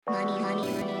Yeah,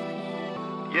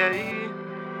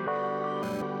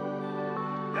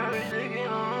 yeah, we shaking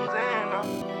on them now.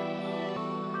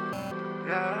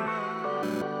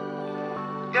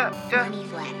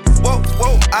 Whoa,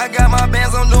 whoa, I got my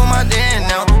bands, I'm doing my dance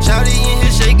now. Shawty in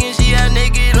here shaking, she out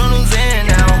naked on them Zan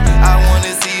now. I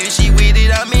wanna see if she with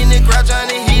it, I'm in the crowd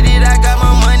tryna hit it. I got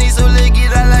my money, so let's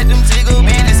get out like them tickle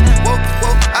bitches. Whoa,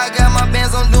 whoa, I got my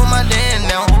bands, I'm doing my dance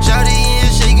now. Shawty in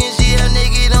here shaking, she out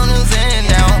naked on them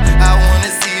Zan now. I wanna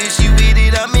see if she with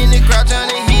it, I'm in the crowd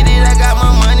tryna hit it. I got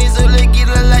my money, so let's get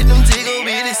out like them tickle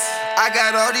bitches. I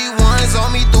got all these ones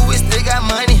on me, through it, still got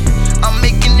money. I'm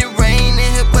making it rain in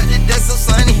here, but the day's so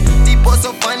sunny. These boys so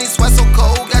funny, sweat so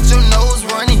cold, got your nose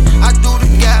running. I do the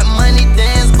got money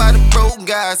dance by the pro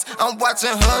guys. I'm watching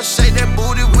her shake that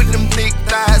booty with them thick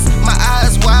thighs. My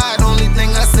eyes wide, only thing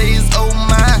I say is oh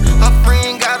my. Her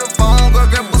friend got a phone, girl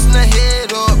boosting her head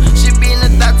up. She been a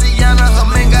Tatiana, her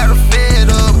man got her fed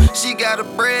up. She got her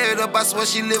bread up, I swear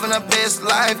she living her best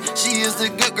life. She is the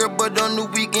good girl, but on the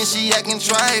weekend she acting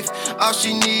trife. All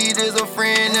she need is a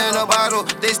friend and a bottle.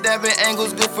 They stabbing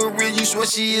angles, good for real, you swear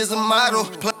she is a model.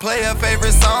 Play her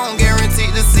favorite song,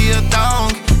 guaranteed to see a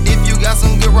thong. If you got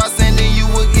some good rocks, then you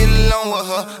will get along with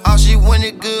her. All she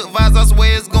wanted good vibes, I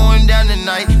swear it's going down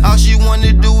tonight. All she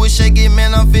wanna do is shake it,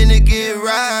 man, I'm finna get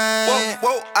right.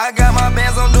 Whoa, whoa, I got my